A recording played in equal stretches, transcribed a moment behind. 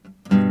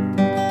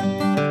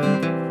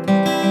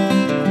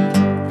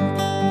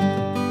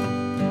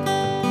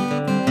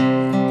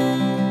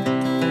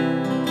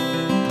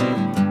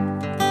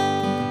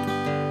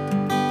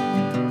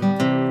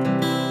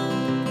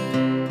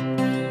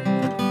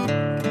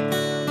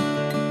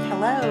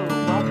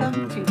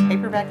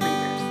Paperback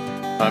Readers.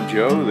 I'm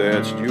Joe,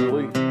 that's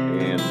Julie,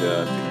 and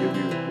to give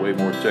you way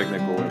more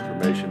technical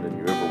information than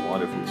you ever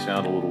want, if we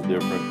sound a little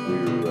different,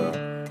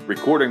 we're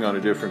recording on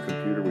a different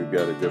computer. We've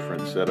got a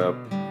different setup.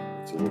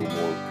 It's a little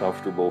more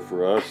comfortable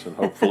for us, and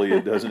hopefully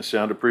it doesn't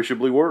sound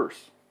appreciably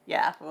worse.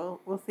 Yeah,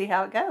 we'll see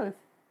how it goes.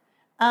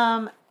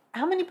 How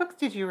many books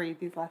did you read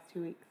these last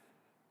 2 weeks?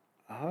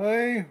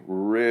 I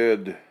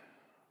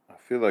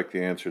feel like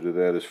the answer to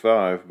that is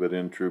 5, but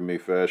in true me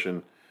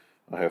fashion,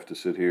 I have to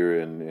sit here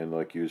and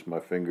like use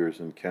my fingers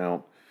and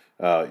count.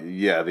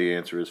 Yeah, the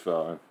answer is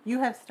 5. You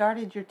have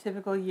started your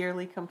typical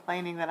yearly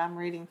complaining that I'm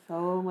reading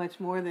so much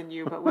more than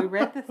you, but we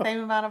read the same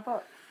amount of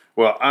books.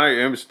 Well, I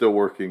am still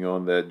working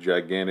on that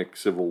gigantic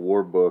Civil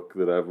War book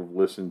that I've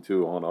listened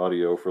to on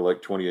audio for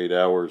like 28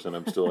 hours, and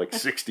I'm still like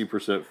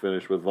 60%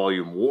 finished with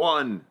volume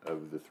 1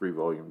 of the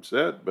 3-volume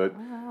set. But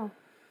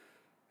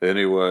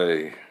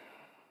anyway,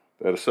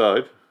 that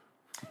aside.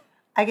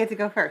 I get to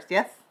go first,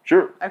 yes?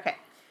 Sure. Okay.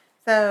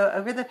 So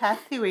over the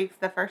past 2 weeks,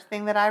 the first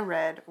thing that I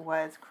read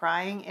was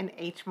Crying in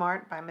H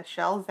Mart by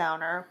Michelle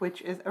Zauner,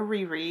 which is a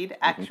reread,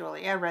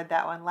 actually. I read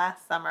that one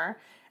last summer,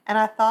 and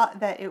I thought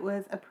that it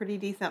was a pretty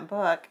decent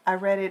book. I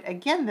read it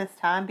again this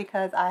time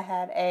because I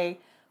had a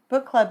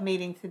book club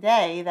meeting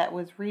today that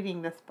was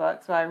reading this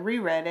book, so I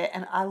reread it,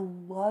 and I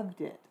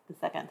loved it the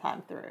second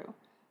time through.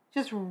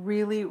 Just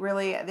really,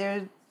 really,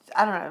 there's,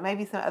 I don't know,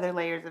 maybe some other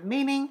layers of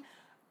meaning,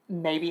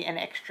 maybe an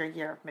extra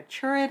year of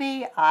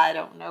maturity. I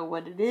don't know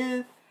what it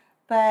is.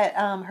 But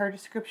her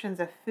descriptions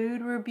of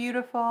food were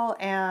beautiful,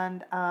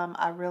 and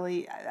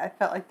I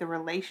felt like the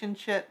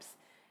relationships,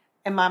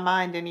 in my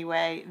mind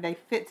anyway, they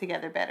fit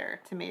together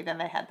better to me than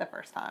they had the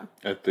first time.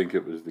 I think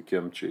it was the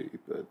kimchi,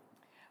 but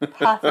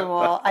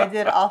possible. I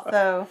did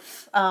also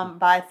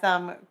buy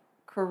some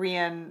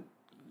Korean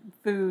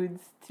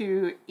foods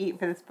to eat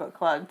for this book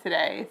club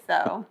today,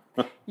 so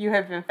you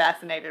have been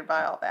fascinated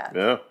by all that.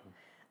 Yeah.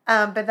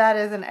 But that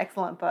is an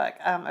excellent book,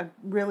 a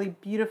really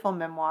beautiful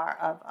memoir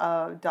of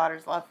a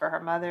daughter's love for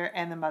her mother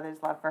and the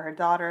mother's love for her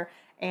daughter,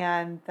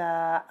 and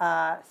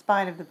the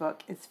spine of the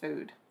book is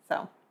food,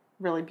 so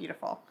really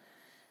beautiful.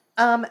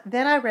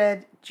 Then I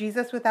read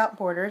Jesus Without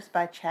Borders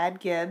by Chad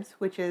Gibbs,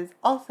 which is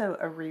also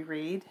a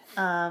reread.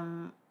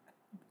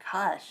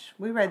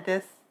 We read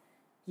this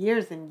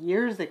years and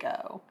years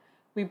ago.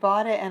 We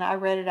bought it, and I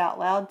read it out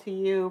loud to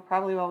you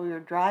probably while we were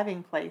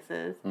driving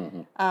places,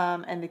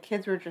 and the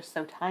kids were just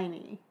so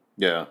tiny.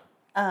 Yeah.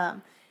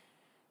 But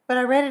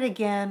I read it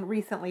again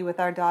recently with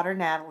our daughter,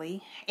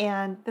 Natalie,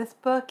 and this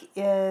book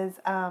is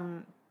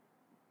a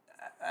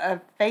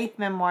faith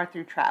memoir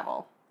through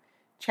travel.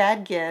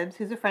 Chad Gibbs,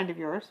 who's a friend of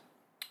yours.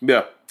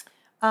 Yeah.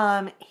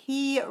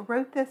 He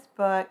wrote this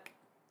book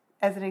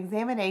as an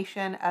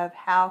examination of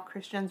how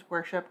Christians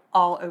worship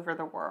all over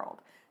the world.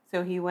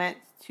 So he went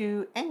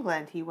to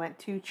England, he went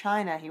to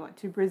China, he went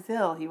to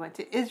Brazil, he went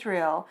to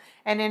Israel,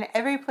 and in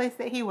every place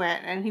that he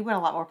went, and he went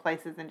a lot more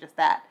places than just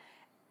that,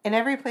 in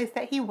every place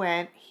that he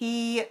went,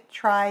 he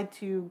tried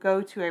to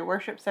go to a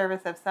worship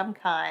service of some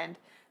kind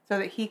so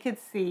that he could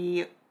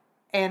see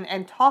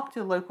and talk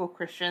to local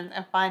Christians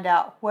and find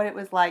out what it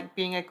was like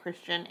being a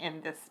Christian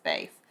in this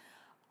space.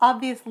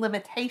 Obvious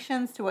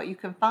limitations to what you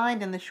can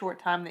find in the short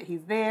time that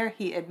he's there.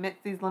 He admits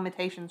these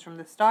limitations from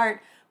the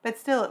start, but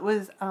still it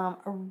was a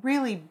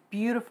really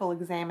beautiful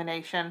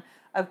examination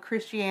of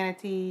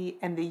Christianity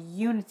and the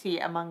unity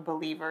among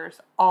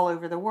believers all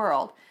over the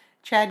world.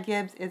 Chad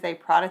Gibbs is a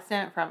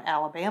Protestant from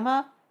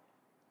Alabama,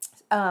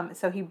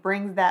 so he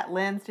brings that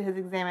lens to his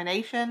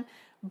examination.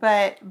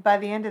 But by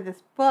the end of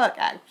this book,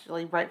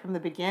 actually right from the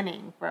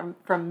beginning,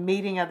 from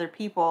meeting other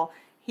people,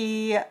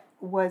 he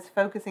was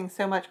focusing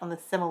so much on the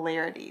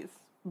similarities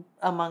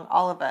among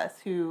all of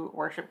us who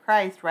worship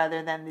Christ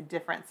rather than the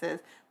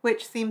differences,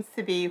 which seems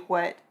to be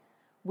what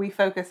we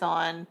focus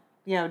on,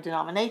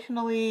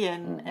 denominationally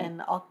and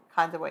all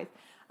kinds of ways.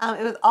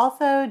 It was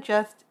also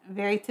just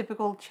very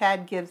typical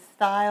Chad Gibbs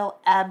style,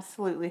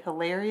 absolutely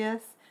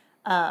hilarious.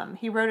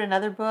 He wrote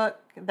another book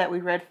that we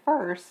read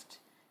first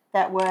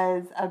that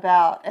was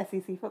about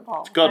SEC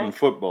football. It's Garden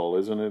Football,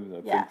 isn't it?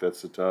 I think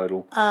that's the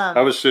title.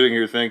 I was sitting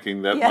here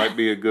thinking that might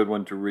be a good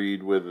one to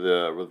read with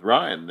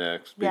Ryan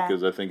next,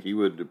 because I think he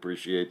would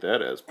appreciate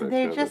that aspect of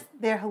it.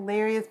 They're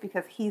hilarious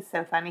because he's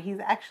so funny. He's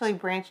actually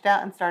branched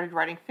out and started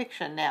writing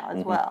fiction now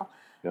as well.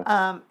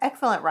 Yeah.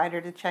 Excellent writer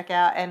to check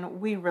out,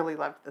 and we really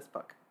loved this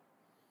book.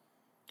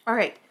 All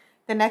right.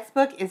 The next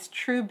book is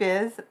True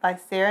Biz by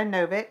Sarah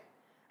Novick.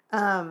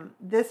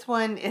 This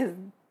one is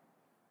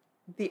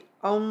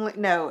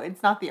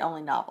it's not the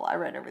only novel I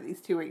read over these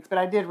 2 weeks, but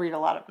I did read a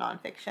lot of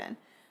nonfiction.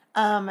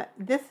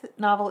 This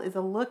novel is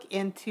a look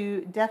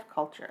into deaf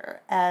culture,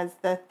 as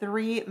the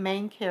 3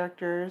 main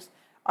characters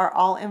are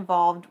all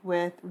involved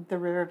with the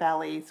River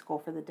Valley School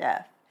for the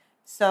Deaf.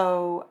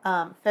 So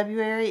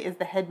February is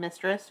the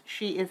headmistress.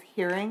 She is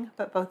hearing,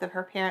 but both of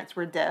her parents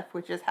were deaf,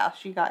 which is how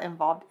she got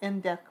involved in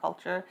deaf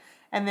culture.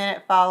 And then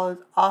it follows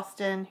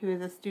Austin, who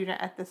is a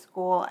student at the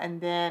school, and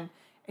then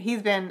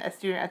he's been a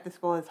student at the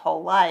school his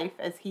whole life,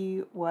 as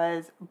he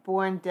was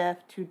born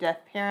deaf to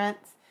deaf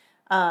parents.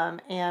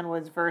 and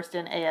was versed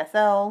in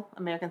ASL,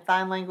 American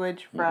Sign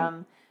Language,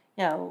 from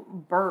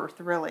birth,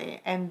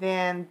 really. And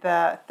then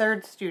the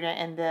third student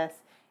in this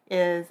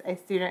is a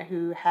student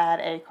who had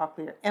a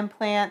cochlear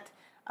implant,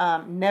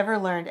 never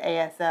learned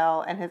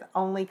ASL, and has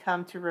only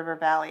come to River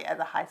Valley as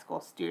a high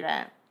school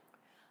student.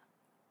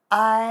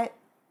 I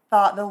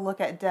thought the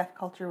look at deaf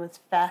culture was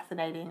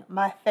fascinating.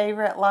 My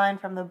favorite line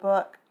from the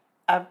book,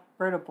 I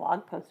wrote a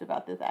blog post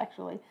about this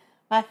actually.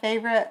 My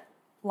favorite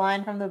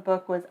line from the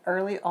book was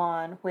early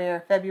on,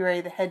 where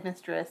February, the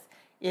headmistress,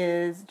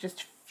 is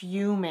just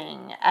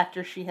fuming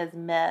after she has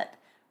met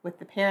with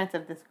the parents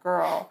of this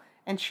girl,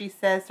 and she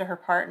says to her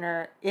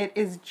partner,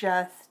 it's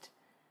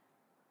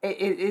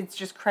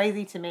just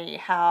crazy to me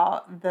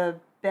how the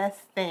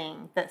best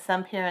thing that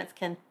some parents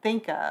can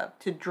think of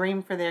to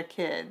dream for their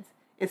kids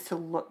is to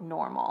look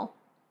normal.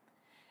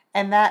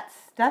 And that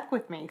stuck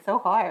with me so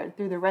hard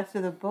through the rest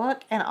of the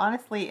book, and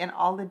honestly in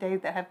all the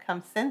days that have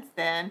come since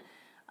then.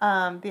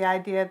 The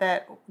idea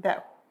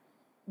that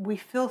we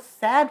feel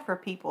sad for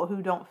people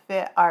who don't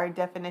fit our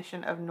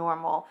definition of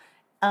normal.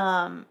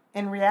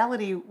 In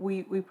reality,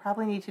 we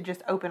probably need to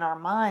just open our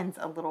minds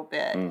a little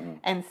bit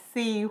and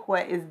see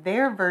what is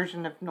their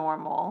version of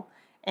normal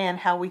and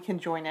how we can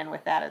join in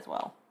with that as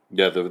well.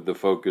 Yeah, the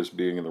focus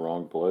being in the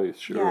wrong place,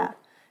 sure. Yeah.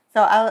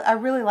 So I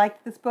really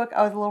liked this book.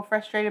 I was a little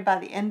frustrated by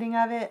the ending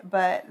of it,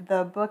 but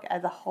the book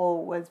as a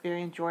whole was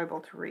very enjoyable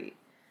to read.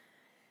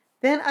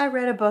 Then I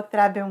read a book that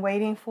I've been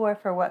waiting for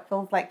what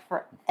feels like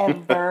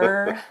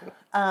forever.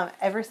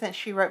 Ever since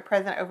she wrote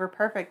Present Over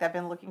Perfect, I've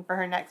been looking for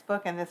her next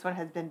book, and this one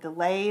has been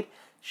delayed.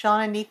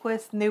 Shauna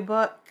Niequist's new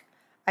book,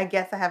 I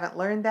guess I haven't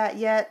learned that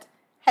yet,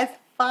 has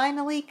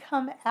finally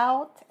come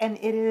out, and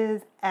it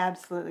is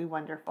absolutely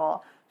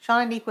wonderful.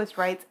 Shauna Niequist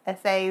writes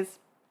essays.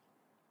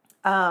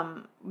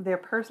 They're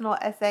personal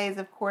essays,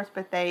 of course,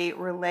 but they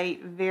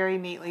relate very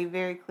neatly,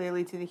 very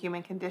clearly to the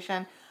human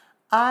condition.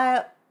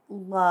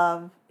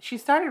 She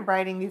started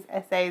writing these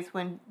essays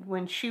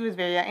when she was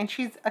very young, and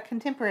she's a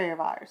contemporary of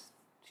ours.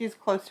 She's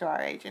close to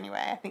our age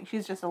anyway. I think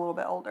she's just a little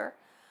bit older.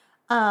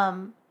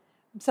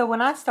 So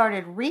when I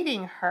started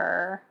reading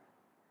her,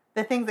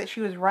 the things that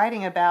she was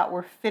writing about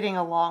were fitting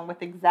along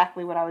with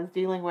exactly what I was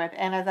dealing with.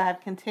 And as I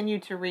have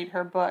continued to read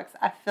her books,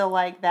 I feel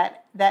like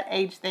that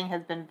age thing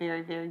has been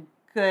very, very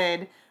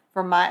good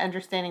for my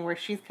understanding where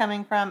she's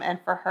coming from, and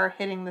for her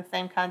hitting the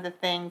same kinds of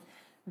things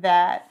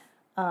that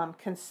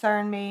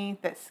concern me,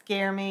 that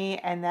scare me,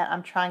 and that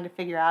I'm trying to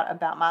figure out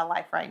about my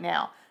life right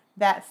now.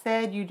 That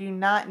said, you do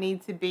not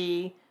need to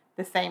be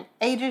the same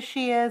age as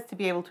she is to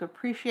be able to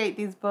appreciate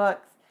these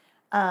books.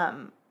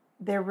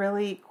 They're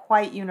really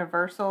quite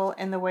universal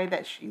in the way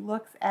that she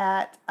looks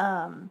at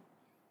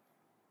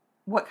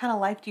what kind of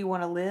life do you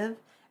want to live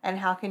and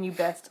how can you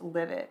best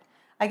live it.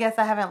 I guess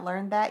I haven't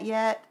learned that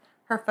yet.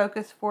 Her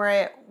focus for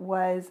it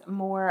was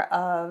more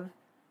of,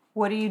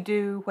 what do you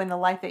do when the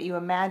life that you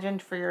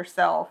imagined for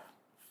yourself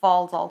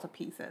falls all to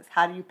pieces?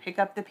 How do you pick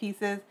up the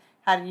pieces?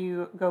 How do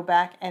you go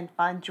back and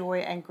find joy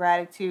and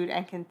gratitude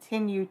and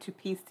continue to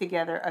piece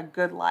together a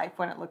good life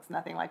when it looks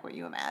nothing like what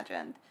you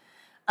imagined?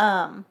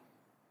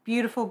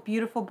 Beautiful,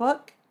 beautiful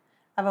book.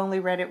 I've only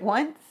read it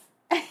once.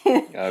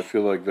 I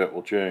feel like that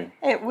will change.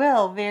 It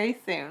will very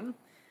soon.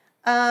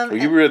 Well,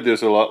 you read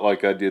this a lot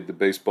like I did, the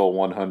Baseball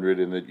 100,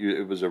 and that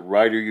it was a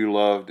writer you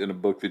loved and a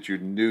book that you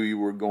knew you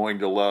were going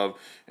to love,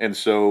 and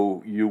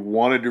so you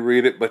wanted to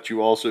read it, but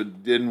you also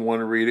didn't want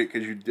to read it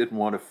because you didn't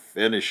want to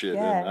finish it.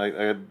 Yes. And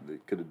I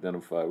could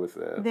identify with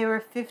that. There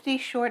were 50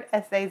 short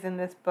essays in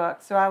this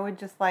book, so I would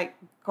just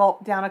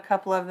gulp down a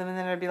couple of them, and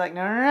then I'd be like,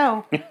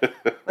 no.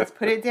 Let's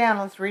put it down.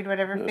 Let's read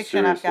whatever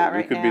fiction I've got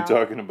right now. You could be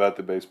talking about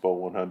the Baseball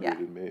 100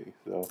 and me,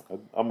 so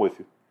I'm with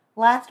you.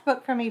 Last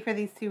book for me for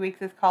these 2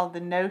 weeks is called The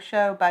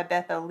No-Show by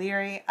Beth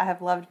O'Leary. I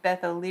have loved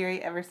Beth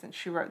O'Leary ever since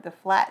she wrote The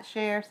Flat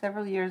Share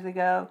several years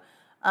ago.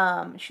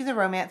 She's a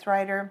romance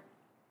writer,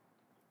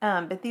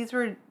 but these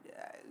were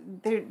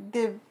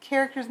the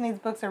characters in these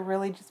books are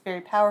really just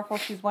very powerful.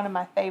 She's one of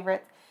my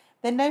favorites.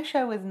 The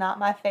No-Show is not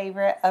my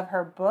favorite of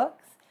her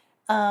books,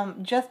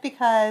 just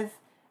because,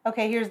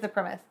 okay, here's the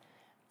premise.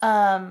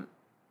 A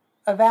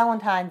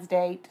Valentine's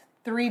date,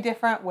 3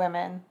 different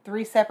women,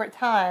 3 separate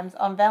times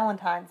on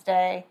Valentine's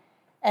Day,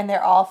 and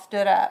they're all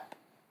stood up,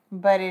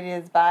 but it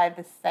is by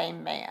the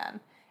same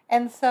man.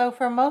 And so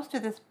for most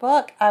of this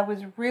book, I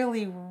was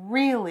really,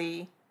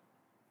 really,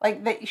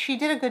 she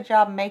did a good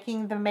job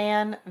making the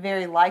man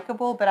very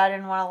likable, but I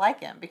didn't want to like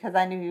him because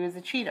I knew he was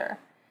a cheater.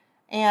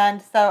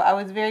 And so I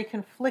was very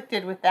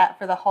conflicted with that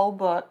for the whole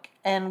book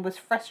and was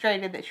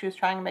frustrated that she was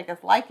trying to make us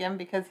like him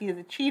because he is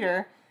a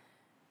cheater.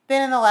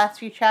 Then in the last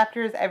few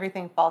chapters,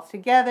 everything falls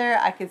together.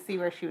 I could see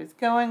where she was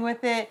going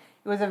with it.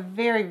 It was a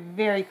very,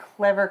 very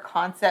clever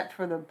concept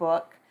for the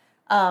book.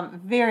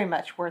 Very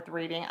much worth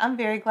reading. I'm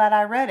very glad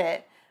I read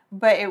it,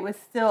 but it was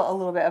still a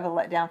little bit of a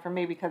letdown for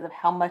me because of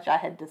how much I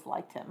had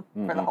disliked him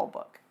for the whole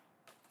book.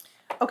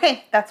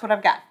 Okay, that's what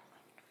I've got.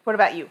 What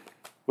about you?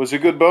 Was a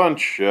good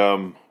bunch.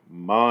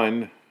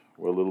 Mine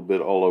were a little bit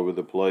all over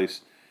the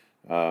place.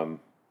 On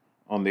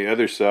on the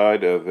other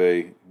side of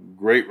a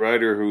great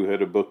writer who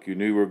had a book you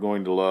knew you were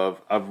going to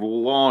love. I've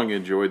long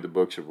enjoyed the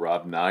books of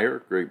Rob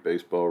Nyer, great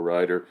baseball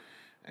writer,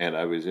 and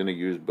I was in a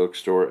used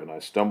bookstore and I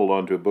stumbled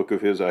onto a book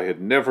of his I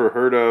had never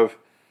heard of,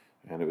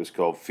 and it was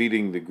called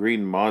Feeding the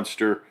Green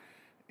Monster.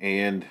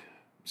 And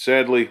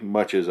sadly,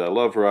 much as I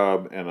love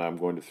Rob, and I'm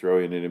going to throw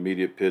in an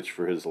immediate pitch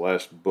for his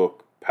last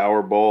book,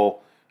 Powerball,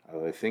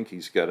 I think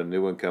he's got a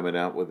new one coming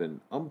out with an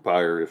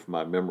umpire, if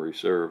my memory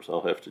serves.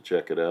 I'll have to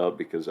check it out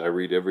because I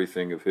read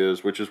everything of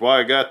his, which is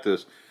why I got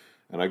this.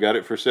 And I got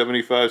it for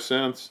 75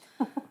 cents.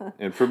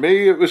 And for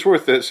me, it was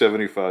worth that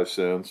 75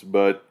 cents.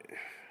 But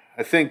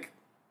I think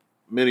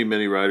many,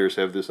 many writers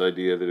have this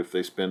idea that if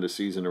they spend a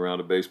season around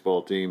a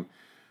baseball team,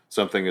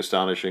 something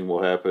astonishing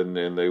will happen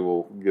and they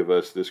will give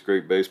us this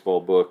great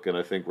baseball book. And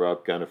I think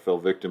Rob kind of fell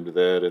victim to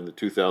that. And the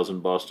 2000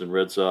 Boston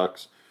Red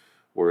Sox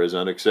were as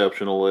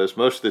unexceptional as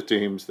most of the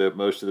teams that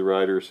most of the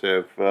writers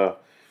have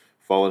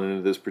fallen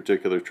into this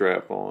particular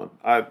trap on.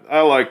 I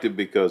liked it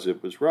because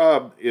it was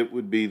Rob. It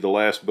would be the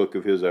last book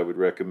of his I would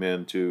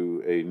recommend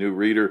to a new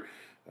reader.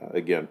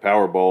 Again,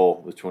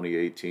 Powerball, the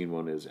 2018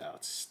 one, is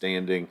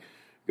outstanding.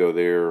 Go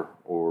there,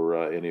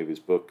 or any of his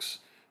books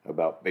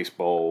about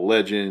baseball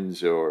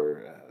legends,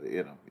 or,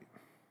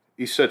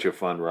 he's such a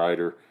fun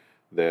writer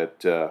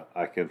that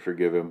I can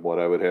forgive him what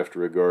I would have to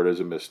regard as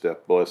a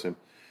misstep. Bless him.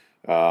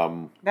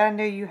 But I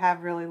know you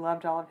have really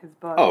loved all of his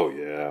books. Oh,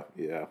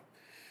 yeah.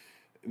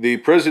 The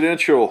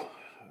presidential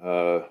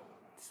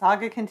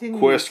saga continues.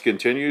 Quest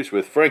continues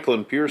with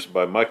Franklin Pierce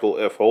by Michael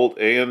F. Holt,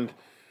 and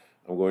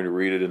I'm going to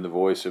read it in the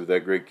voice of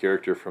that great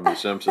character from The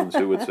Simpsons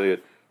who would say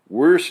it,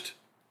 Worst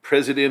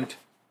President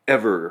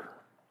Ever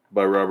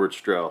by Robert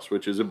Strauss,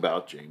 which is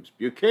about James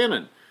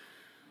Buchanan.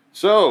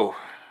 So,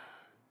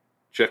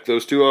 check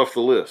those two off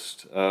the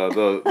list.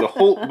 The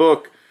Holt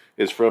book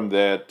is from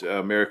that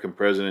American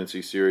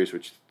Presidency series,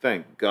 which,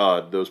 thank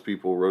God, those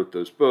people wrote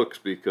those books,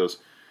 because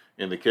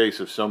in the case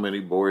of so many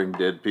boring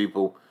dead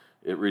people,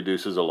 it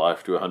reduces a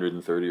life to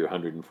 130 or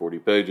 140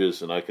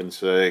 pages, and I can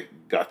say,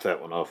 got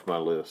that one off my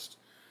list.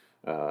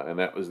 And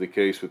that was the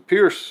case with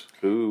Pierce,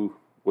 who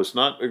was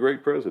not a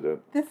great president.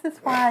 This is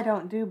why I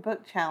don't do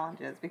book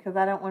challenges, because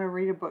I don't want to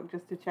read a book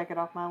just to check it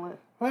off my list.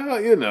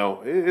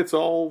 Well, it's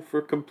all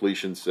for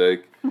completion's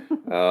sake.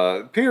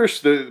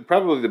 Pierce,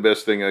 probably the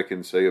best thing I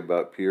can say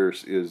about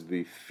Pierce is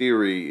the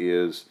theory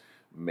is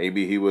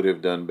maybe he would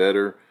have done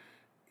better.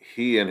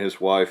 He and his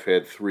wife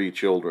had 3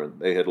 children.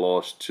 They had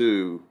lost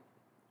 2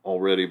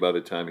 already by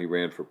the time he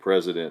ran for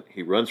president.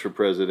 He runs for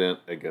president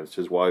against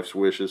his wife's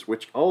wishes,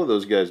 which all of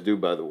those guys do,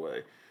 by the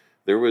way.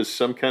 There was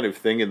some kind of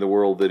thing in the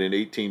world that in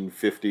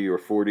 1850 or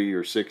 40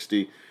 or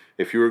 60,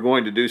 if you were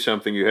going to do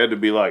something, you had to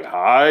be like,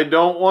 I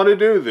don't want to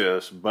do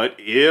this, but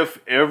if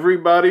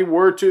everybody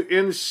were to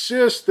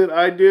insist that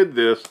I did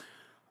this,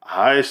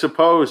 I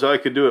suppose I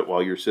could do it,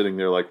 while you're sitting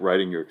there like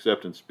writing your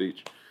acceptance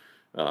speech.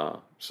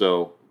 But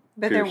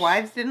their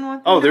wives didn't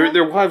want to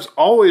their wives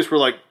always were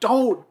like,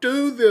 don't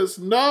do this,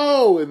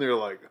 no. And they're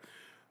like,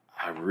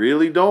 I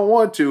really don't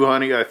want to,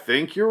 honey. I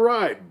think you're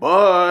right,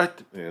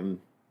 but... And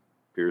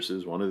Pierce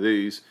is one of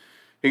these.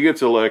 He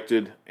gets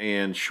elected,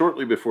 and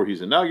shortly before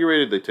he's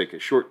inaugurated, they take a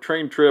short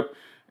train trip,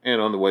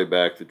 and on the way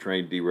back, the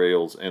train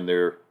derails, and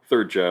their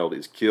 3rd child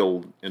is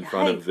killed in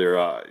front of their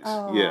eyes.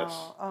 Oh, yes.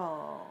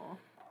 Oh.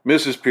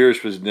 Mrs.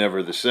 Pierce was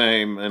never the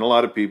same, and a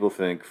lot of people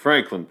think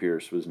Franklin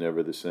Pierce was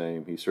never the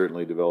same. He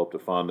certainly developed a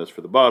fondness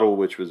for the bottle,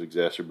 which was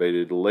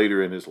exacerbated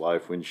later in his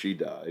life when she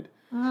died.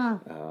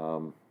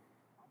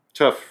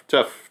 Tough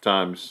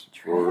times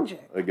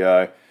Tragic. For a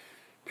guy.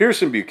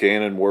 Pierce and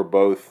Buchanan were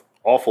both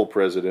awful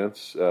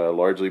presidents,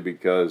 largely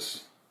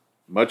because,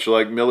 much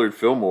like Millard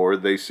Fillmore,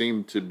 they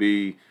seemed to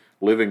be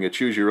living a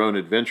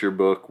choose-your-own-adventure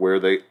book where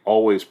they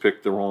always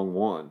picked the wrong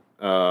one.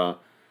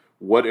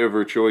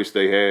 Whatever choice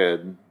they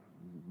had,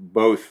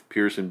 both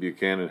Pierce and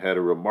Buchanan had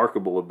a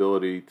remarkable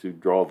ability to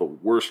draw the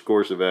worst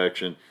course of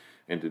action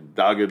and to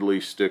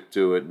doggedly stick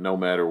to it no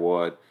matter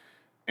what.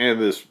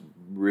 And this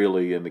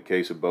really, in the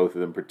case of both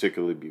of them,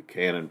 particularly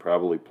Buchanan,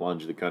 probably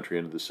plunged the country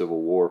into the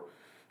Civil War.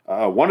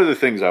 One of the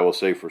things I will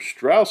say for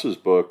Strauss's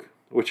book,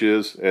 which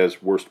is,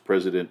 as Worst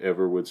President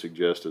Ever would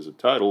suggest as a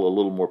title, a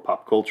little more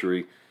pop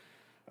culture-y,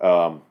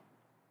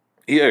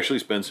 he actually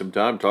spends some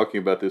time talking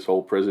about this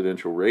whole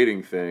presidential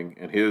rating thing,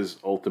 and his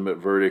ultimate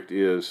verdict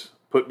is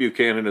put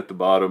Buchanan at the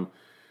bottom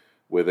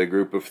with a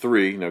group of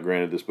 3. Now,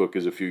 granted, this book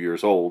is a few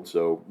years old,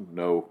 so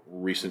no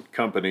recent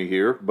company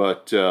here,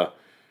 but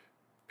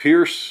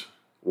Pierce,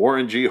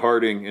 Warren G.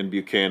 Harding, and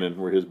Buchanan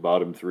were his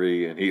bottom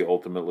 3, and he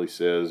ultimately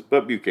says,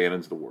 but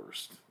Buchanan's the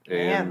worst.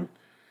 And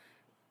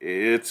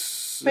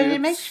But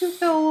it makes you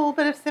feel a little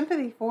bit of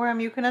sympathy for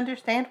him. You can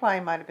understand why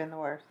he might have been the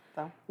worst.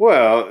 So.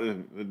 Well,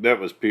 that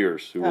was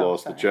Pierce, who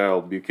lost a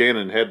child.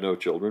 Buchanan had no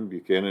children.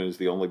 Buchanan is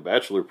the only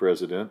bachelor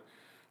president,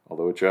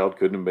 although a child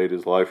couldn't have made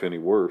his life any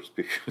worse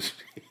because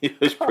he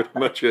was pretty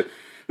much a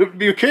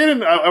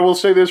Buchanan, I will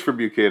say this for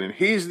Buchanan.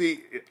 He's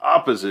the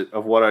opposite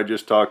of what I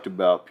just talked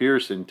about.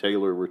 Pierce and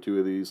Taylor were two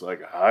of these,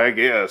 like, I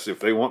guess, if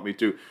they want me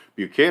to.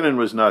 Buchanan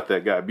was not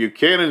that guy.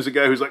 Buchanan's the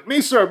guy who's like, me,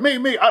 sir, me,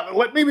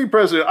 let me be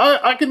president.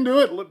 I can do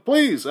it,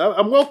 please.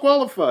 I'm well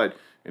qualified.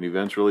 And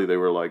eventually they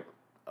were like,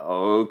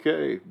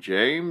 okay,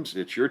 James,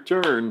 it's your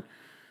turn.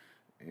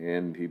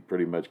 And he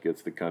pretty much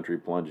gets the country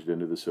plunged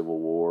into the Civil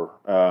War.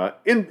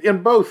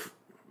 In both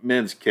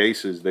men's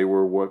cases, they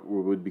were what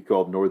would be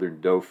called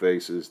Northern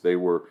dough-faces. They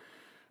were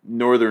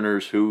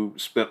Northerners who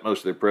spent most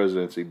of their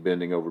presidency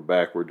bending over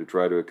backward to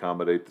try to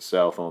accommodate the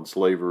South on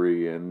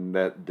slavery, and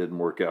that didn't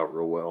work out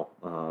real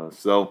well.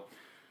 So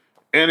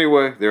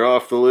anyway, they're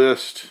off the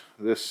list.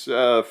 This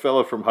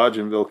fellow from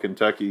Hodgenville,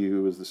 Kentucky,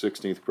 who was the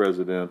 16th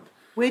president.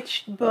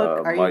 Which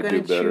book are you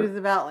going to choose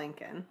about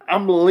Lincoln?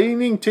 I'm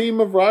leaning Team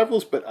of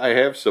Rivals, but I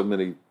have so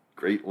many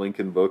great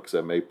Lincoln books. I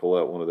may pull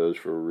out one of those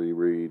for a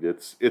reread.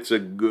 It's a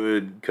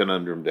good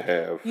conundrum to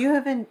have.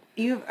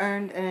 You've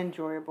earned an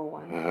enjoyable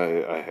one.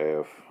 I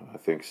have. I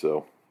think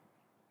so.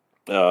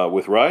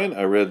 With Ryan,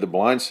 I read The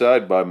Blind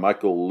Side by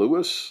Michael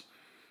Lewis.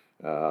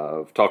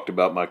 I've talked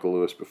about Michael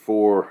Lewis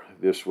before.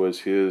 This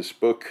was his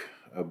book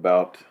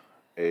about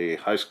a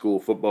high school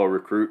football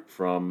recruit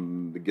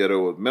from the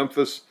ghetto of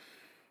Memphis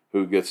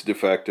who gets de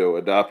facto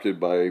adopted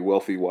by a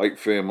wealthy white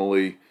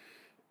family,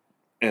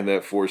 and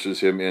that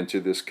forces him into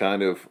this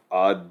kind of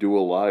odd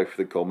dual life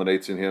that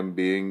culminates in him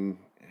being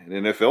an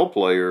NFL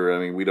player. I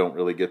mean, we don't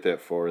really get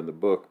that far in the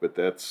book, but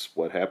that's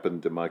what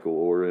happened to Michael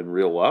Oher in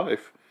real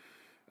life.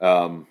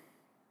 A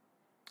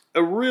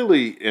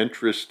really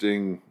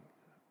interesting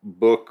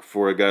book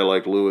for a guy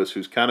like Lewis,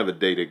 who's kind of a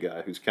data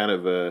guy, who's kind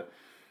of a,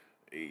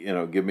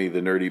 give me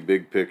the nerdy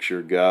big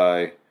picture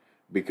guy,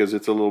 because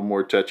it's a little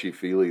more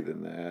touchy-feely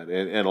than that.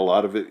 And a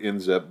lot of it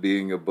ends up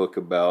being a book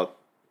about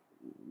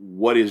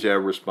what is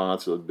our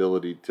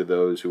responsibility to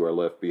those who are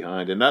left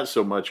behind, and not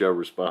so much our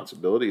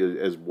responsibility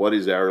as what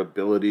is our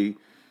ability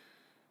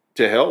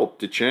to help,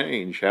 to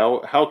change.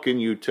 How can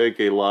you take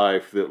a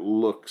life that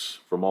looks,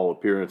 from all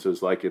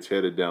appearances, like it's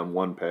headed down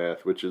one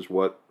path, which is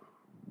what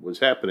was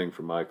happening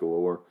for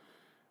Michael Oher,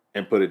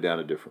 and put it down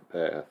a different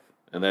path?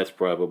 And that's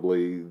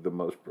probably the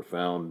most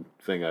profound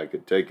thing I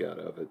could take out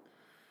of it.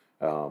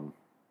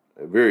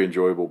 A very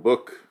enjoyable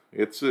book.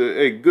 It's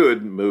a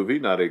good movie,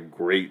 not a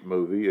great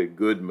movie, a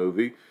good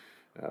movie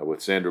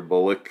with Sandra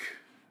Bullock.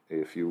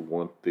 If you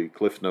want the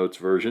Cliff Notes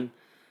version,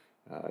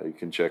 you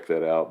can check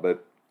that out.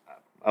 But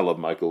I love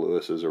Michael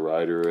Lewis as a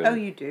writer. And oh,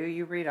 you do?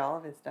 You read all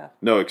of his stuff?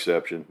 No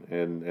exception.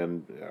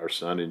 And our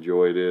son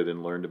enjoyed it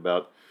and learned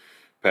about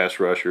pass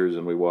rushers,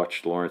 and we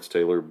watched Lawrence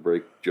Taylor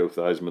break Joe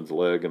Theismann's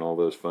leg and all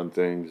those fun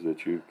things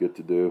that you get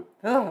to do.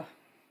 Oh.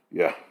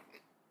 Yeah.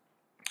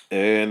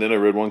 And then I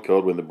read one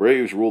called When the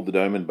Braves Ruled the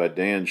Diamond by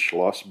Dan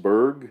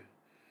Schlossberg.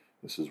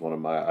 This is one of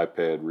my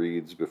iPad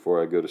reads before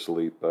I go to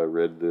sleep. I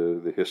read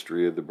the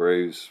history of the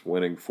Braves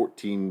winning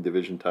 14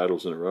 division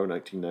titles in a row,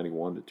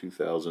 1991 to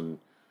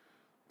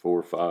 2004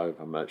 or 5.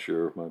 I'm not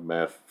sure. My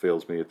math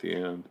fails me at the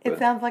end. It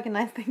sounds like a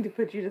nice thing to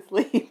put you to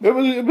sleep.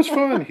 It was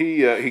fun.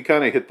 He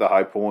kind of hit the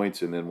high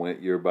points and then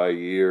went year by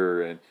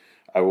year, and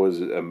I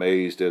was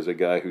amazed as a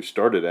guy who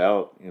started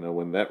out,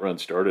 when that run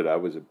started, I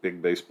was a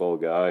big baseball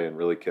guy and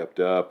really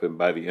kept up. And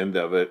by the end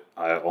of it,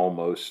 I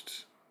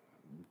almost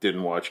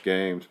didn't watch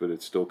games, but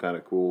it's still kind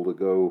of cool to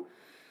go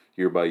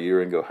year by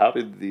year and go, how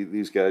did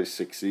these guys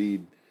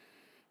succeed,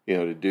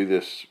 to do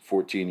this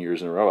 14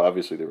 years in a row?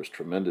 Obviously, there was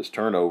tremendous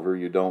turnover.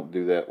 You don't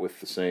do that with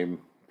the same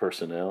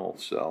personnel.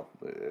 So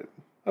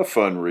a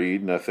fun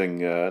read, nothing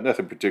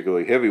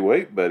particularly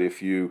heavyweight, but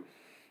if you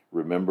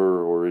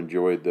remember or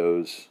enjoyed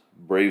those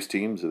Braves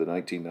teams of the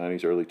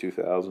 1990s, early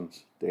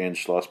 2000s, Dan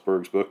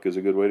Schlossberg's book is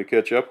a good way to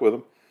catch up with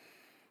them.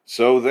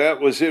 So that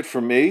was it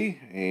for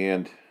me,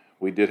 and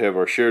we did have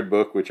our shared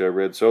book, which I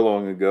read so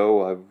long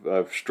ago,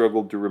 I've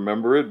struggled to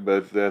remember it,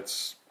 but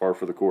that's par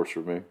for the course for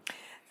me.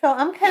 So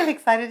I'm kind of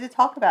excited to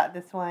talk about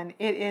this one.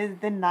 It is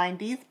The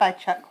 90s by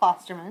Chuck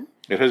Klosterman.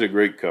 It has a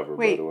great cover,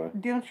 by the way.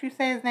 Wait, don't you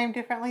say his name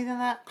differently than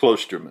that?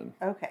 Klosterman.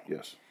 Okay.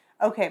 Yes.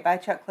 Okay, by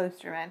Chuck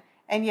Klosterman.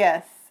 And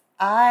yes,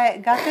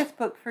 I got this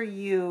book for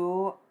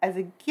you as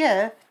a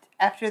gift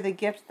after the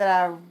gift that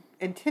I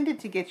intended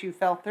to get you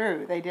fell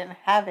through. They didn't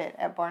have it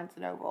at Barnes &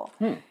 Noble.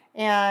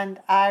 And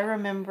I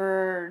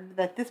remember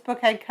that this book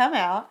had come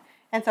out,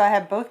 and so I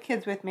had both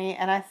kids with me,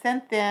 and I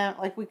sent them,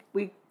 like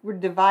we were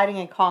dividing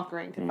and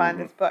conquering to find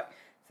this book.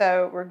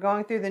 So we're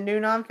going through the new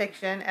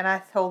nonfiction, and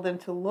I told them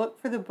to look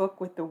for the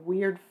book with the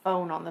weird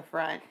phone on the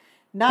front,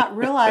 not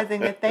realizing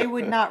that they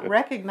would not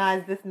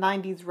recognize this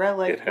 90s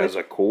relic. It has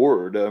a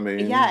cord, I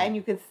mean. Yeah,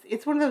 and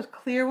it's one of those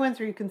clear ones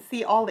where you can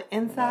see all the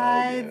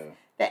insides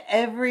that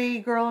every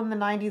girl in the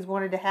 90s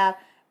wanted to have,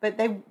 but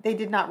they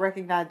did not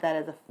recognize that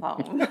as a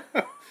phone.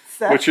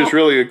 Which is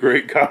really a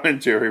great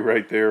commentary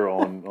right there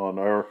on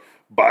our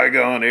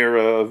bygone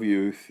era of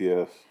youth,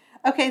 yes.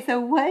 Okay, so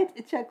what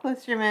Chuck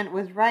Klosterman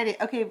was writing,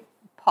 okay,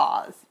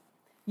 pause.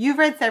 You've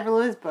read several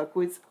of his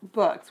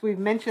books. We've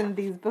mentioned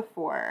these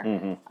before.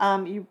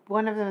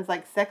 One of them is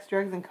like Sex,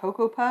 Drugs, and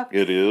Cocoa Puffs.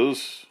 It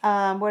is.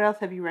 What else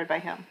have you read by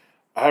him?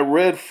 I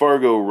read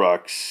Fargo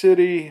Rock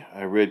City.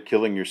 I read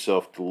Killing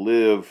Yourself to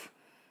Live.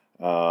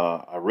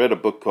 I read a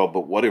book called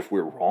But What If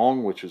We're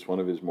Wrong, which is one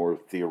of his more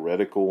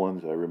theoretical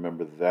ones. I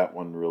remember that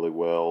one really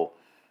well.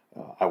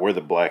 I Wear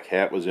the Black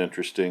Hat was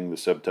interesting. The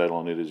subtitle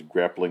on it is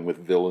Grappling with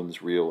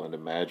Villains, Real and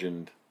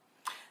Imagined.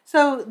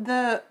 So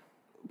the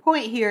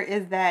point here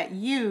is that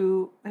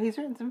he's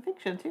written some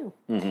fiction too.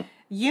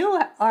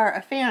 You are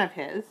a fan of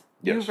his.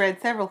 Yes. You've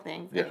read several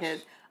things Yes. of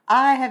his.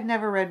 I have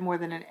never read more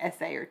than an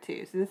essay or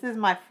two. So this is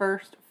my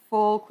first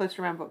full Close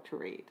to Run book to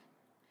read.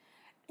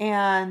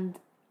 And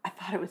I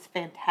thought it was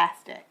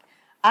fantastic.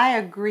 I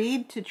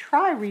agreed to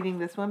try reading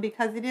this one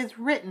because it is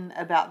written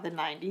about the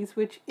 90s,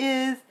 which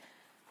is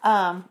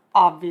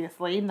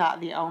obviously not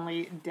the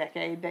only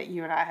decade that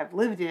you and I have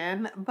lived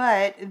in,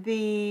 but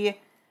the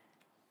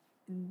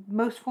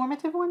most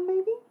formative one,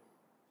 maybe?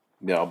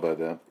 Yeah, I'll buy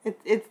that.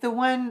 It's the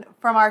one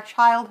from our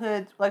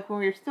childhoods, like when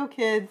we were still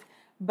kids,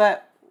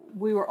 but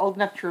we were old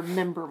enough to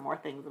remember more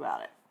things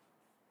about it.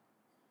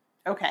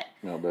 Okay.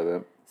 I'll buy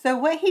that. So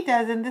what he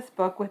does in this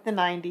book with the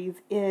 90s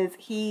is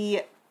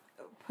he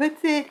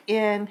puts it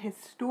in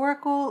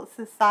historical,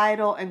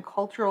 societal, and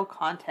cultural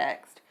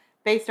context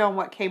based on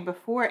what came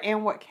before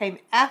and what came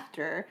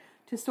after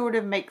to sort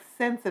of make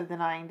sense of the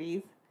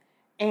 90s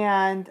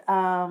and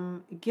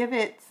give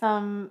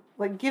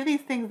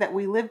these things that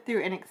we lived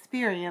through and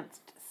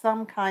experienced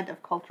some kind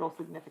of cultural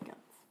significance.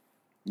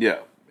 Yeah,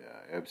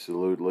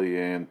 absolutely.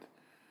 And,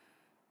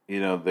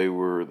 they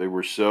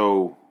were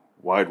so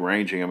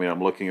wide-ranging. I mean,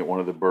 I'm looking at one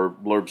of the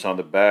blurbs on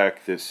the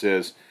back that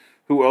says,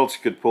 who else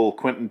could pull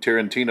Quentin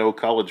Tarantino,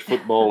 college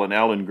football, and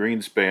Alan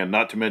Greenspan,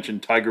 not to mention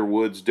Tiger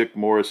Woods, Dick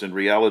Morris, and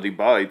Reality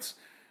Bites,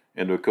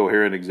 into a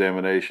coherent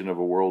examination of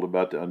a world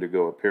about to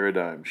undergo a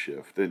paradigm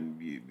shift? And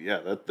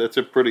that's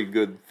a pretty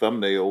good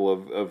thumbnail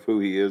of who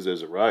he is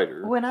as a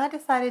writer. When I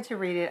decided to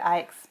read it, I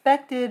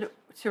expected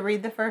to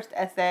read the first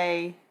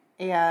essay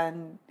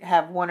and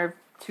have one or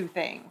two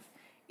things.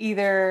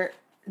 Either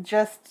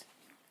just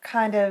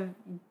kind of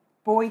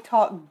boy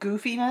talk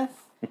goofiness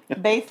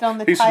based on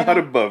the He's title. not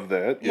above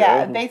that.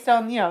 Yeah, based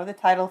on, the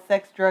title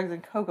Sex, Drugs,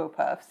 and Cocoa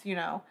Puffs,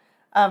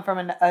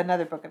 from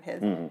another book of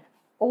his. Mm-hmm.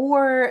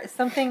 Or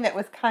something that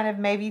was kind of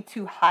maybe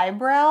too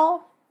highbrow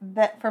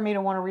for me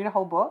to want to read a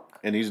whole book.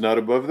 And he's not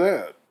above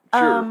that.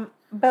 Sure.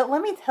 But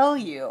let me tell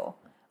you,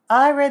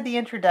 I read the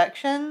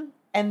introduction,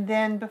 and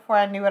then before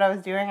I knew what I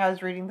was doing, I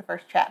was reading the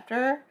first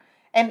chapter.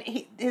 And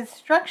his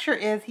structure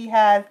is he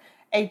has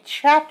a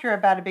chapter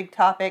about a big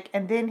topic,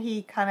 and then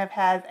he kind of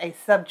has a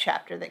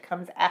subchapter that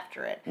comes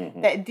after it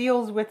that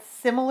deals with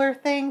similar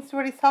things to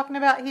what he's talking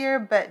about here,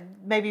 but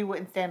maybe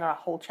wouldn't stand on a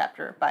whole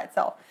chapter by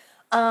itself.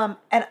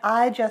 And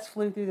I just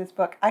flew through this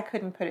book. I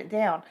couldn't put it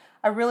down.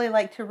 I really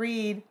like to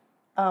read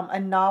a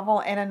novel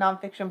and a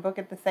nonfiction book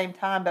at the same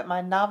time, but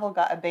my novel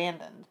got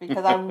abandoned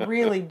because I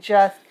really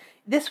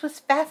this was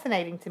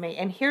fascinating to me.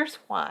 And here's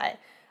why.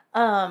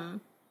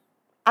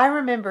 I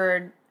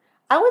remembered,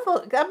 I'm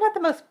not the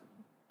most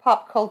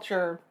pop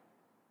culture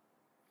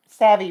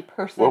savvy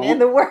person in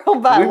the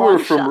world by a long shot. We were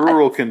from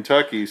rural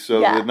Kentucky, so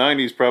Yeah. the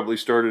 90s probably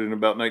started in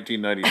about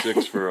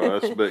 1996 for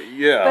us, but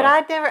yeah.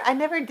 But I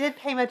never did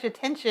pay much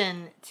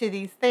attention to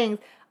these things.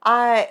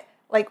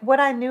 What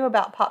I knew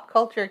about pop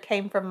culture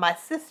came from my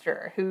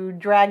sister, who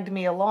dragged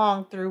me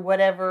along through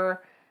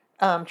whatever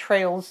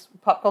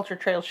pop culture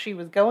trails she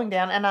was going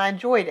down, and I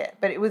enjoyed it.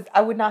 But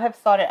I would not have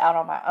sought it out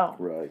on my own.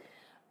 Right.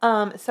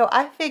 So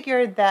I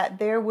figured that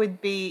he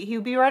would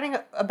be writing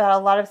about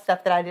a lot of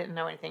stuff that I didn't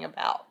know anything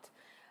about.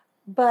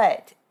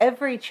 But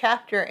every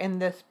chapter in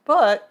this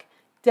book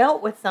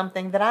dealt with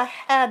something that I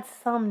had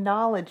some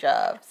knowledge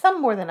of,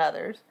 some more than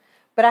others,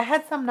 but I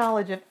had some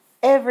knowledge of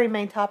every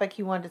main topic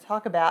he wanted to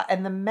talk about.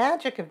 And the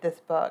magic of this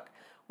book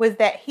was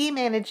that he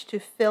managed to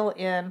fill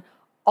in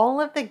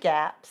all of the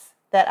gaps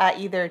that I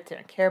either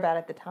didn't care about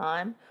at the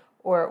time,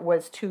 or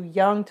was too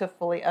young to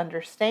fully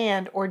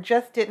understand, or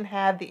just didn't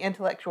have the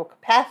intellectual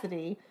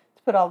capacity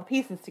to put all the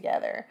pieces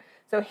together.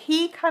 So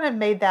he kind of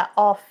made that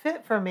all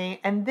fit for me,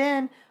 and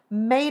then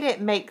made it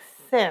make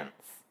sense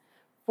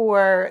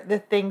for the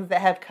things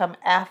that have come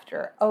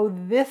after. Oh,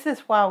 this is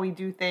why we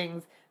do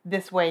things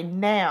this way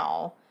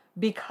now,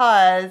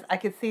 because I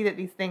could see that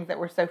these things that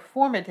were so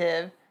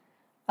formative,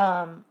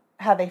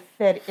 how they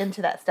fed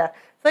into that stuff.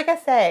 So like I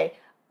say,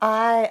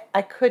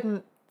 I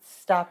couldn't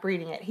stop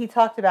reading it. He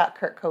talked about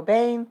Kurt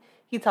Cobain.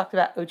 He talked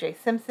about O.J.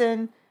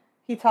 Simpson.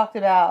 He talked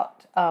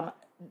about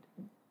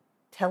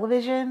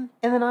television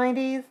in the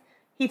 90s.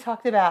 He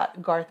talked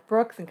about Garth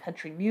Brooks and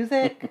country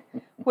music,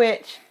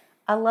 which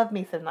I love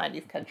me some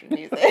 90s country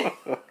music.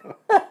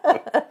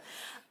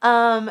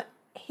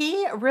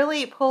 He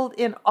really pulled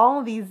in all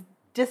of these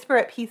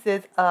disparate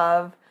pieces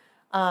of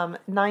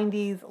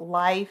 90s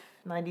life,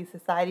 90s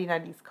society,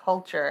 90s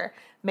culture,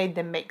 made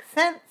them make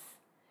sense.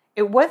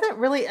 It wasn't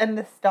really a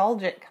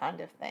nostalgic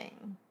kind of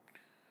thing.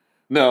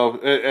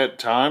 No, at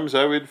times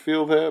I would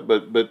feel that,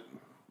 but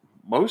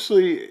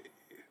mostly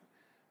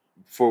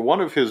for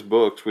one of his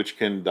books, which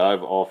can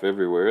dive off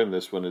everywhere, and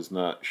this one is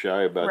not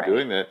shy about Right.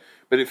 doing that,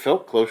 but it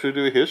felt closer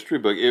to a history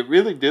book. It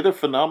really did a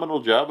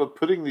phenomenal job of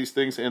putting these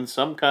things in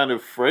some kind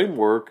of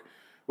framework,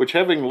 which,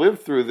 having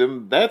lived through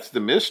them, that's the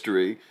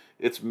mystery.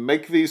 It's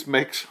make these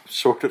make some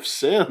sort of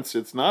sense.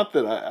 It's not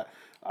that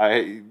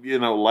I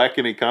lack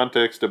any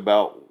context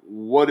about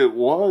what it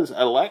was.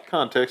 I lack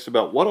context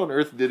about what on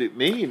earth did it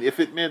mean, if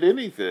it meant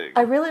anything.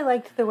 I really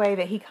liked the way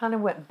that he kind of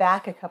went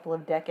back a couple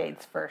of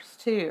decades first,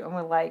 too. And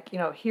we're like,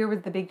 here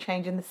was the big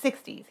change in the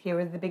 60s. Here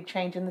was the big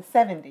change in the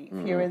 70s.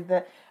 Mm-hmm. Here was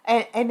the...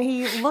 And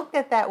he looked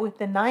at that with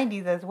the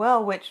 90s as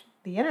well, which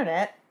the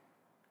internet,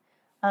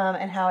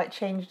 and how it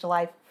changed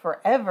life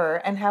forever,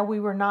 and how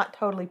we were not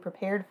totally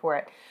prepared for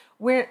it.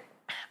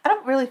 I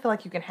don't really feel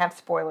like you can have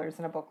spoilers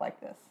in a book like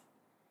this.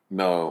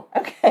 No.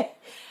 Okay.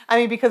 I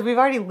mean, because we've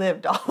already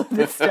lived all of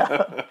this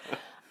stuff.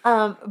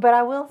 But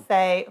I will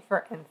say,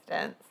 for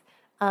instance,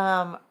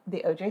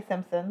 the O.J.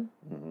 Simpson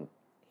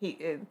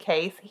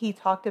case, he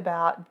talked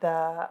about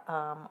the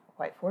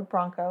white Ford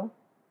Bronco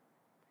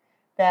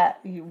that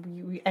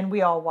and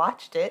we all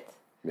watched it.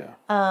 Yeah.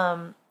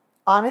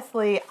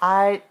 Honestly,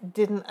 I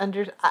didn't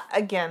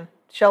again,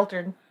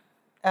 sheltered,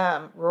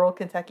 rural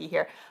Kentucky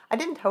here. I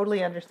didn't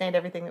totally understand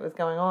everything that was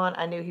going on.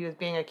 I knew he was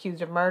being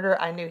accused of murder.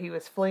 I knew he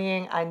was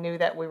fleeing. I knew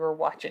that we were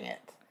watching it.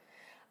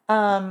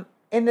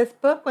 In this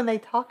book, when they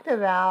talked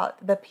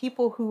about the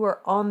people who were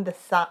on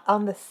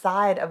the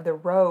side of the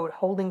road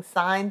holding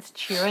signs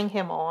cheering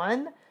him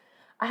on,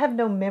 I have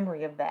no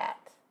memory of that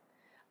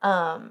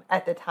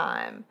at the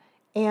time.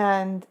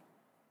 And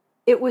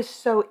it was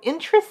so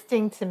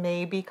interesting to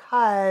me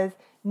because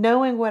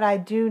knowing what I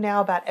do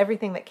now about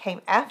everything that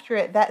came after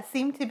it, that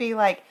seemed to be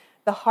like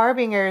the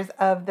harbingers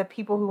of the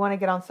people who want to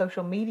get on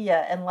social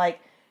media and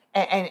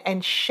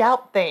and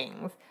shout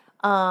things.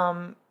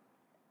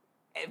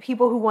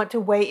 People who want to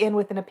weigh in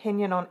with an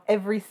opinion on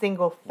every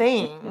single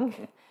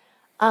thing.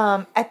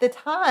 At the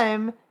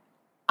time,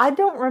 I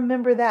don't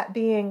remember that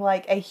being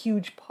like a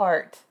huge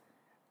part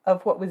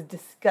of what was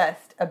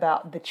discussed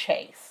about the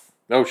chase.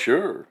 Oh,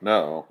 sure.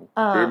 No.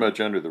 Very much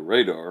under the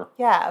radar.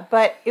 Yeah,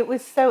 but it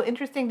was so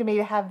interesting to me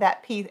to have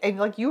that piece. And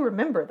like, you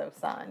remember those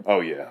signs. Oh,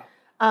 yeah.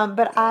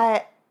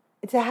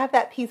 To have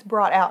that piece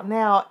brought out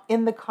now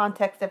in the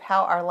context of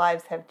how our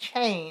lives have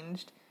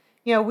changed.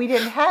 We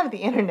didn't have the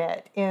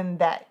internet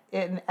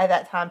at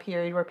that time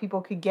period where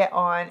people could get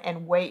on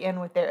and weigh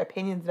in with their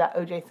opinions about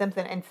O.J.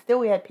 Simpson, and still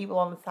we had people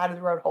on the side of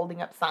the road holding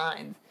up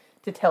signs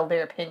to tell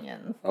their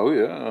opinions. Oh,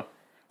 yeah.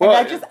 Well,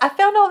 and I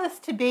found all this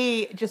to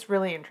be just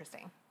really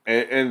interesting.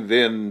 And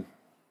then,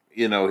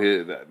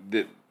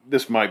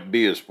 this might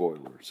be a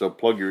spoiler, so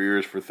plug your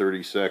ears for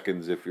 30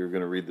 seconds if you're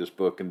going to read this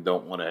book and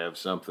don't want to have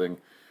something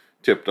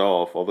tipped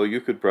off, although you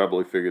could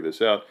probably figure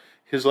this out.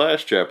 His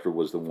last chapter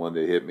was the one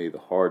that hit me the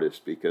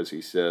hardest because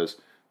he says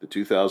the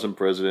 2000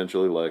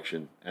 presidential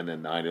election and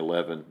then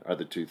 9/11 are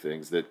the two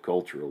things that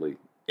culturally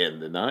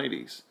end the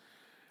 90s.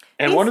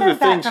 And one of the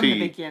things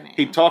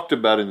he talked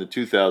about in the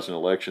 2000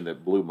 election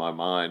that blew my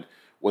mind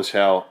was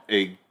how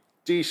a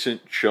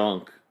decent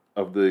chunk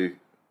of the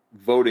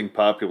voting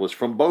populace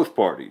from both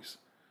parties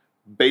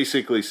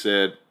basically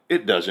said,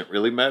 it doesn't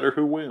really matter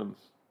who wins.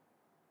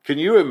 Can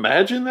you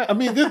imagine that? I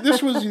mean,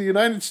 this was the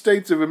United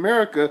States of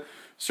America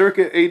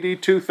circa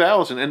AD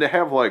 2000, and to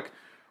have like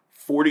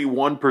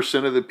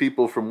 41% of the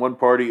people from one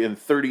party and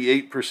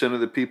 38% of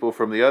the people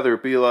from the other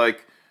be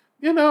like,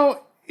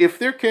 if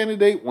their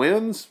candidate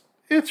wins,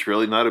 it's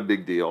really not a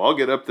big deal. I'll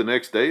get up the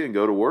next day and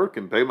go to work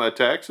and pay my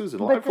taxes,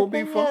 and life will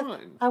be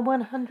fine. I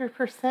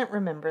 100%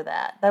 remember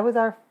that. That was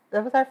our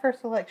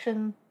first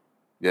election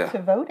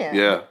to vote in.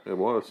 Yeah, it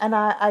was. And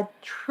I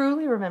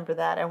truly remember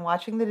that, and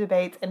watching the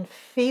debates and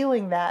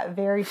feeling that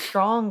very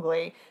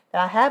strongly,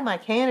 that I had my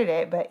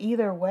candidate, but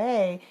either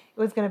way, it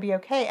was going to be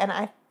okay. And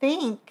I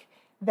think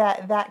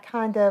that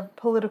kind of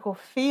political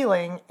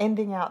feeling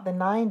ending out the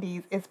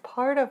 90s is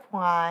part of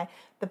why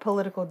the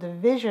political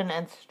division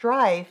and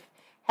strife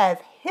has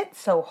hit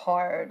so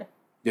hard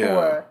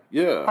for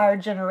our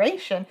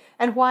generation,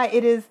 and why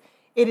it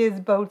is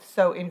both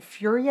so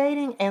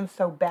infuriating and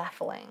so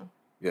baffling.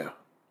 Yeah.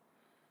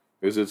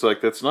 Because it's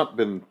like, that's not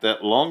been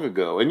that long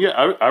ago. And yeah,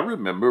 I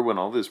remember when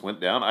all this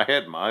went down, I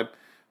had my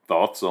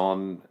thoughts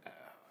on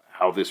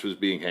how this was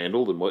being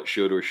handled and what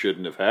should or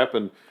shouldn't have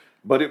happened.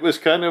 But it was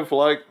kind of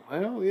like,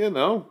 well,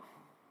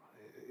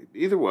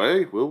 either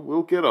way,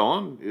 we'll get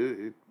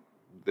on.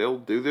 They'll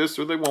do this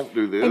or they won't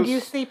do this. And you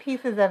see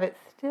pieces of it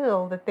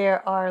still, that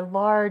there are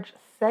large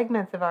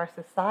segments of our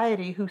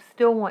society who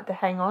still want to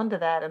hang on to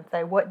that and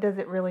say, what does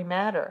it really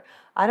matter?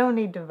 I don't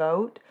need to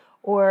vote.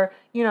 Or,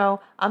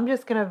 I'm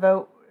just going to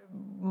vote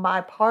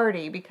my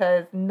party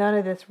because none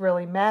of this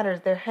really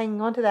matters. They're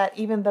hanging on to that,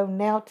 even though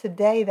now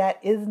today that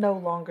is no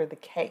longer the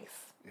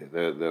case.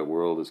 Yeah, that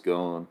world is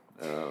gone,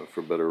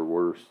 for better or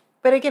worse.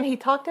 But again, he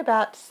talked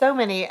about so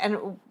many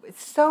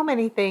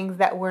things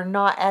that were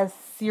not as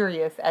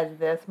serious as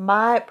this.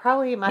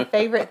 Probably my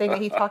favorite thing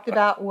that he talked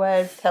about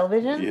was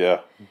television. Yeah.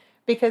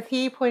 Because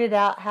he pointed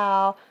out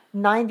how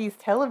 90s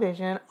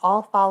television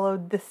all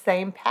followed the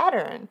same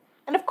pattern.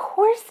 And of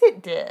course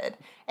it did.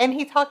 And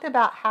he talked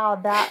about how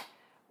that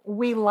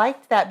we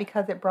liked that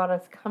because it brought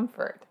us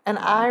comfort. And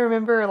I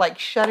remember like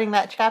shutting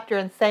that chapter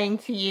and saying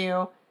to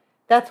you,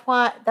 that's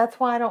why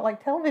I don't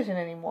like television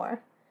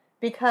anymore.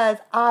 Because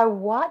I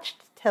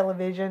watched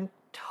television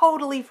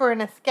totally for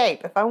an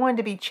escape. If I wanted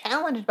to be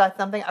challenged by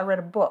something, I read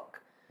a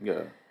book.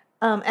 Yeah.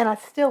 And I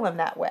still am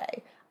that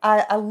way.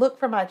 I look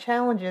for my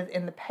challenges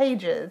in the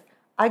pages.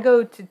 I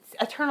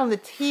turn on the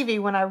TV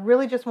when I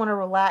really just want to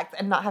relax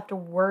and not have to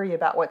worry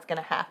about what's going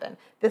to happen.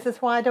 This is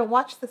why I don't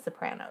watch The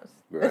Sopranos.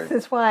 Right. This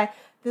is why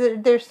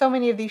there's so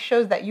many of these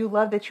shows that you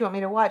love that you want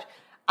me to watch.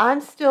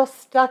 I'm still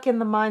stuck in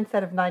the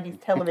mindset of 90s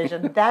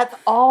television. That's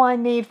all I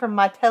need from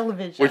my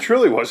television. Which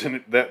really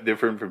wasn't that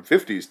different from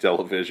 50s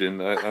television.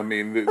 I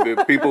mean,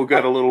 the people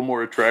got a little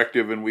more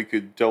attractive and we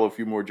could tell a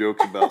few more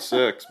jokes about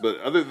sex. But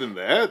other than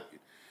that,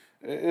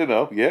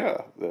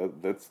 yeah,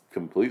 that's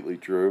completely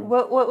true.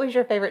 What was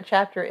your favorite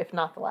chapter, if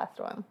not the last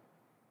one?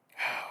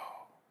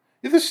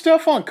 The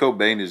stuff on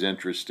Cobain is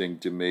interesting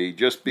to me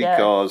just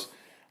because...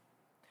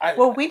 Yes.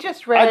 We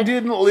just read I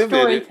didn't live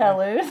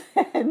Storytellers.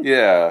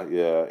 Yeah.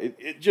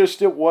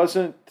 It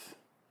wasn't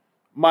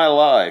my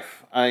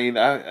life. I mean,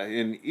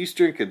 in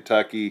Eastern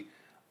Kentucky,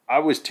 I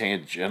was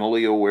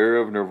tangentially aware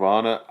of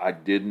Nirvana. I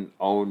didn't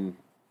own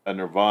a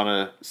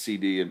Nirvana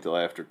CD until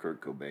after Kurt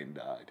Cobain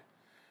died.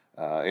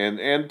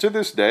 And to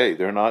this day,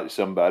 they're not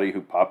somebody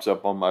who pops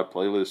up on my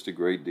playlist a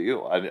great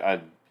deal.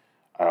 I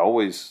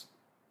always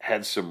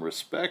had some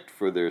respect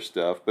for their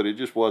stuff, but it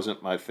just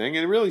wasn't my thing.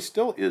 And it really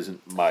still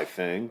isn't my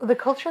thing. The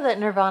culture that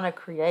Nirvana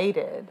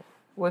created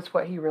was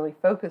what he really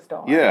focused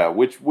on. Yeah,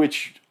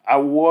 which I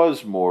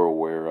was more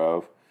aware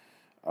of.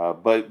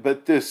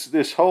 But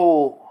this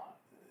whole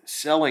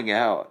selling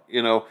out,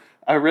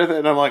 I read that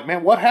and I'm like,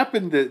 man, what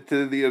happened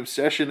to the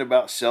obsession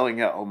about selling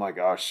out? Oh my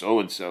gosh,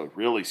 so-and-so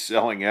really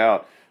selling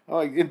out.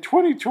 Like in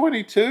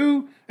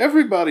 2022,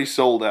 everybody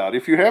sold out.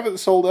 If you haven't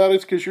sold out,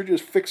 it's because you're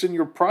just fixing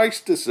your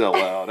price to sell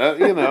out.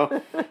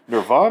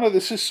 Nirvana,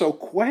 this is so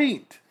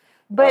quaint.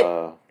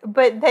 But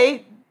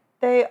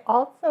they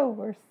also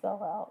were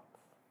sellouts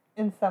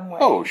in some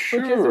ways. Oh,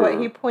 sure. Which is what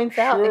he points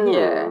out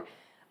here.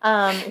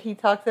 He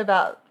talks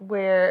about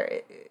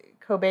where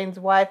Cobain's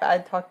wife, I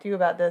talked to you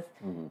about this,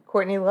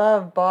 Courtney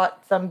Love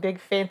bought some big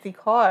fancy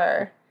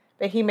car,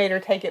 but he made her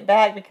take it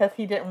back because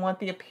he didn't want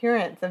the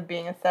appearance of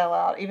being a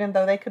sellout, even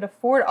though they could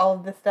afford all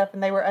of this stuff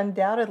and they were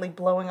undoubtedly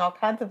blowing all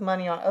kinds of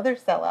money on other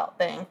sellout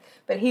things,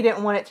 but he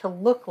didn't want it to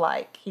look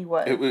like he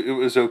was. It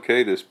was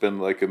okay to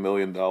spend like $1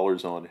 million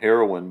on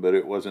heroin, but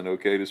it wasn't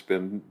okay to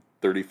spend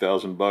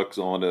 $30,000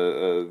 on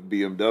a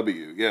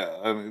BMW. Yeah,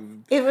 I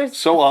mean, it was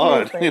so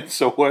odd in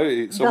so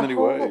many ways. The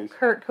whole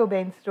Kurt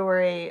Cobain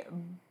story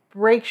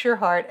breaks your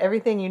heart,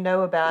 everything you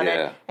know about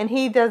it, and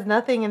he does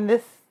nothing in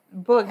this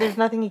book. There's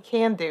nothing he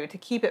can do to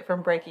keep it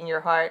from breaking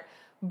your heart,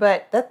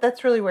 but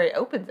that's really where he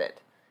opens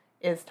it,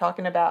 is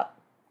talking about,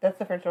 that's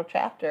the first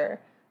chapter,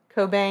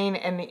 Cobain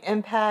and the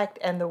impact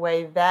and the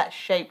way that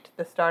shaped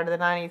the start of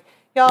the 90s.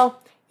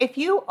 Y'all, if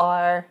you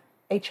are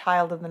a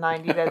child of the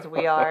 90s as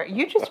we are,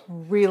 you just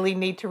really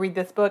need to read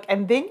this book,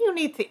 and then you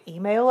need to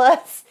email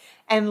us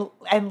and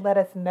let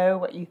us know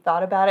what you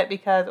thought about it,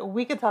 because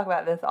we could talk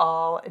about this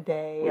all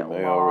day long. We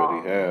may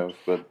already have,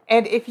 but...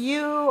 And if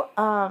you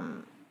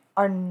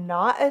are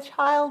not a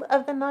child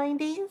of the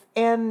 90s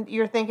and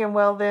you're thinking,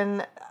 well,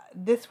 then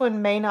this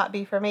one may not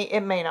be for me, it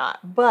may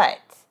not.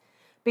 But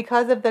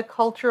because of the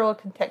cultural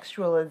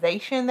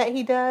contextualization that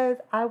he does,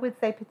 I would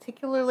say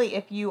particularly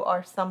if you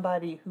are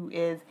somebody who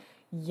is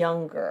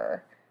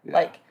younger,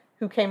 like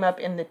who came up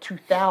in the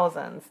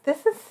 2000s,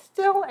 this is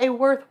still a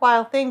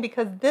worthwhile thing,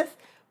 because this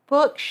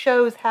book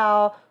shows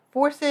how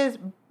forces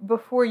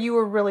before you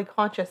were really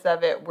conscious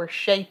of it were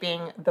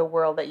shaping the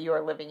world that you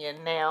are living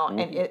in now,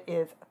 and it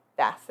is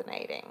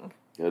fascinating.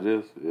 It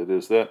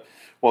is that.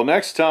 Well,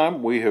 next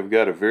time we have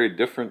got a very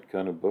different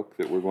kind of book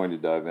that we're going to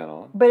dive in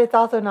on. But it's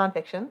also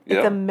nonfiction.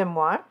 It's a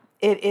memoir.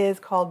 It is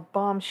called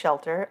Bomb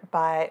Shelter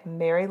by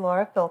Mary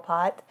Laura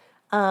Philpott.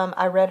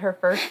 I read her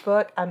first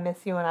book, I Miss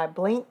You and I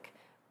Blink,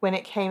 when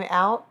it came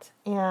out,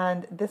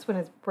 and this one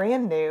is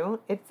brand new.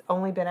 It's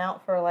only been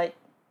out for a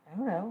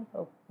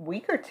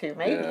week or two,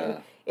 maybe. Yeah.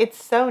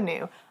 It's so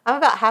new. I'm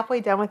about halfway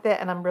done with it,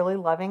 and I'm really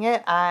loving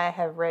it. I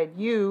have read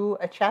you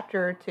a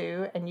chapter or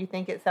two, and you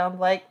think it sounds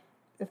like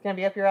it's going to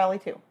be up your alley,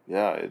 too.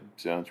 Yeah, it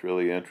sounds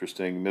really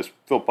interesting. Miss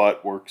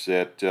Philpott works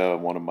at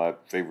one of my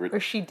favorite... Or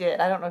she did.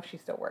 I don't know if she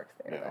still works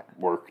there.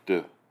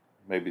 Yeah,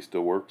 maybe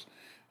still works.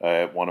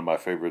 At one of my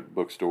favorite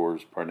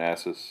bookstores,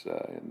 Parnassus,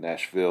 in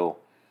Nashville.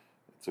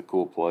 It's a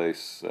cool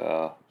place.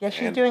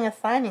 She's doing a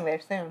signing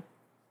there soon.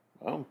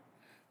 Well,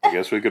 I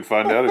guess we could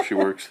find out if she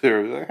works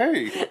there. Like,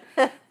 hey,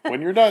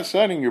 when you're not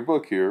signing your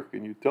book here,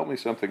 can you tell me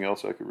something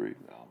else I could read?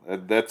 No,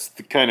 that's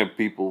the kind of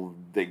people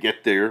they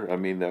get there. I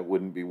mean, that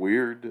wouldn't be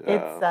weird.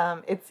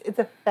 It's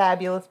a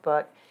fabulous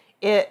book.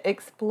 It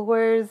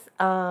explores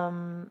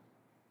kind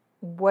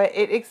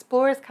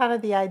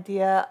of the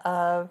idea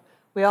of,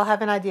 we all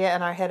have an idea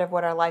in our head of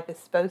what our life is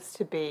supposed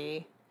to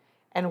be,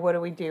 and what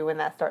do we do when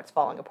that starts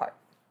falling apart?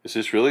 Is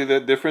this really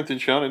that different than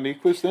Shauna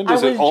Niequist then? I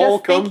Does was it all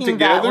just come thinking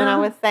together? that when I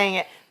was saying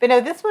it. But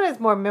no, this one is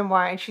more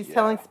memoir, and she's Yeah.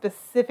 telling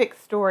specific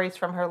stories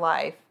from her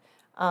life.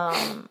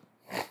 Oh,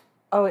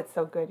 it's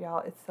so good, y'all.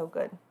 It's so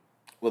good.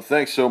 Well,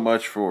 thanks so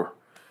much for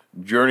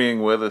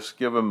journeying with us.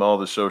 Give them all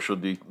the social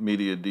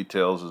media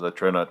details as I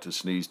try not to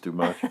sneeze too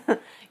much.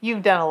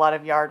 You've done a lot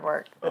of yard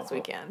work this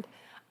weekend.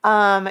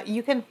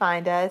 You can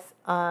find us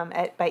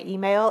by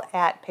email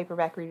at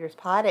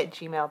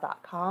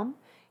paperbackreaderspod@gmail.com.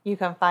 You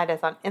can find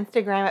us on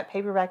Instagram at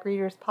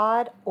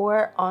paperbackreaderspod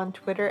or on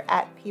Twitter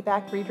at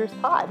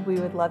pbackreaderspod. We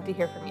would love to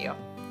hear from you.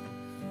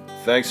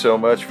 Thanks so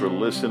much for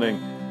listening.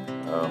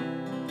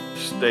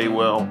 Stay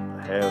well.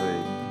 Have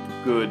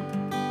a good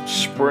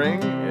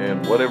spring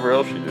and whatever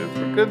else you do.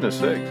 For goodness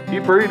sakes,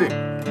 keep reading.